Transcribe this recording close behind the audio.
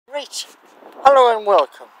Right, hello and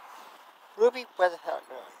welcome. Ruby, where the hell are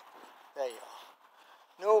you? There you are.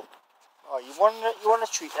 No, oh, you want a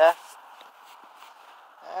treat there?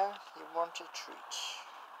 Yeah, you want a treat,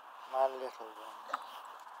 my little one.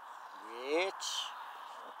 Wait.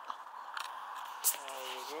 There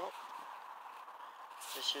you go.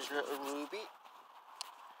 This is little Ruby.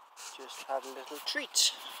 Just had a little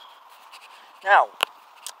treat. Now,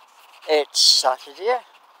 it's Saturday,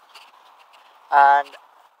 and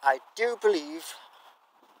I do believe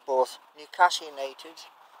both Newcastle United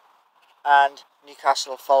and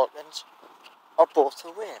Newcastle Falcons are both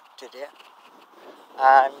away today.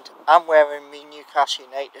 And I'm wearing my Newcastle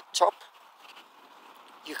United top.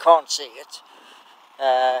 You can't see it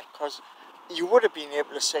because you would have been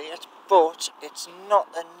able to see it, but it's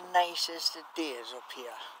not the nicest of days up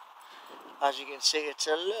here. As you can see, it's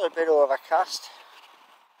a little bit overcast,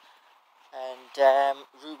 and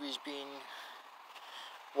Ruby's been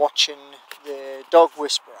watching the Dog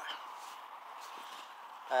Whisperer,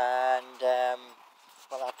 and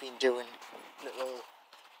well, I've been doing little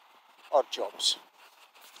odd jobs.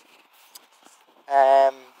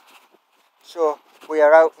 So we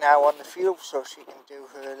are out now on the field so she can do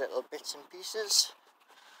her little bits and pieces,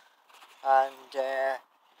 and you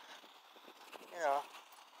know,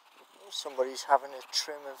 somebody's having a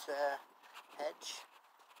trim of their hedge.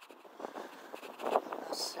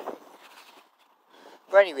 Let's see.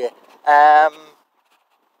 But anyway, I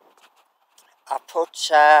put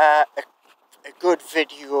a good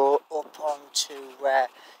video up onto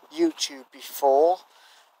YouTube before,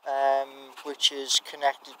 which is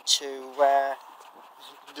connected to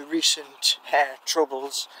the recent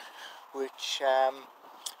troubles which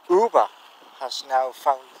Uber has now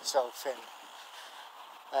found itself in.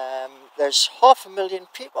 There's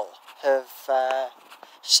 500,000 people have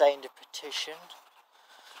signed a petition.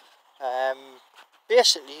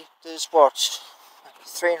 Basically, there's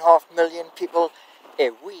 3.5 million people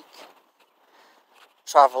a week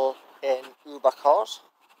travel in Uber cars,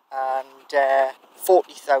 and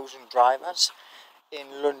 40,000 drivers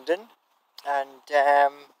in London, and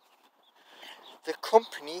the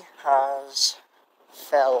company has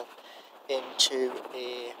fell into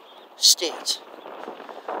a state,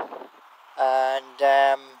 and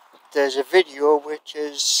there's a video which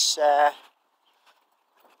is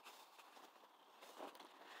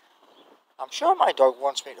I'm sure my dog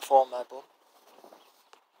wants me to form my bum.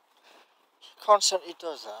 She constantly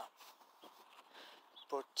does that.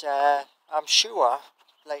 But I'm sure,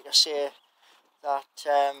 like I say, that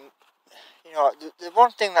you know, the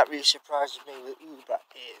one thing that really surprises me with Uber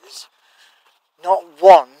is not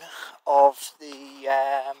one of the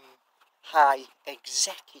high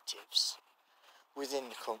executives within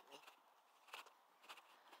the company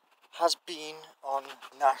has been on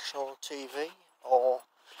national TV or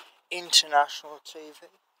international TV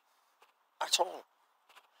at all.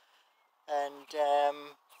 And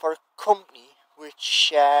for a company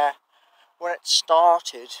which, when it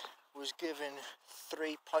started, was given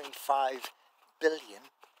 3.5 billion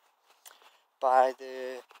by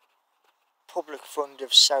the public fund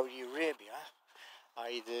of Saudi Arabia,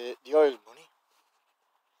 i.e. the oil money,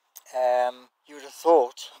 you would have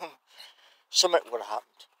thought something would have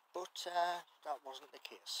happened, but that wasn't the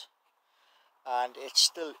case. And it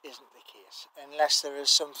still isn't the case, unless there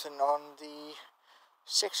is something on the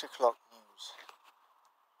 6 o'clock news.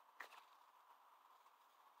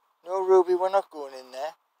 No, Ruby, we're not going in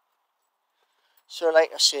there. So,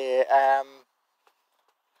 like I say,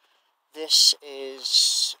 this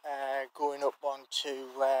is going up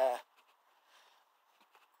onto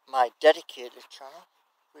my dedicated channel,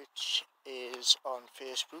 which is on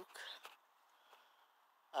Facebook,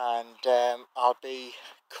 and I'll be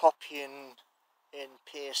copying and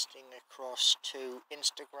pasting across to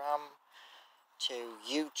Instagram, to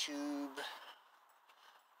YouTube,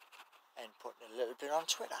 and putting a little bit on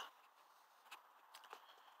Twitter.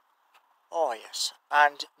 Oh yes,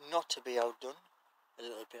 and not to be outdone, a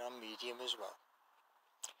little bit on Medium as well.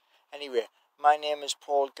 Anyway, my name is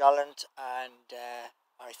Paul Gallant, and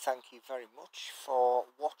I thank you very much for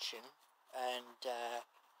watching and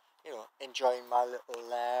you know, enjoying my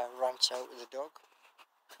little rants out with the dog.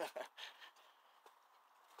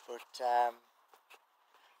 But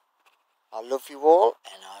I love you all,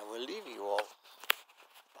 and I will leave you all.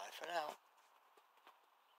 Bye for now.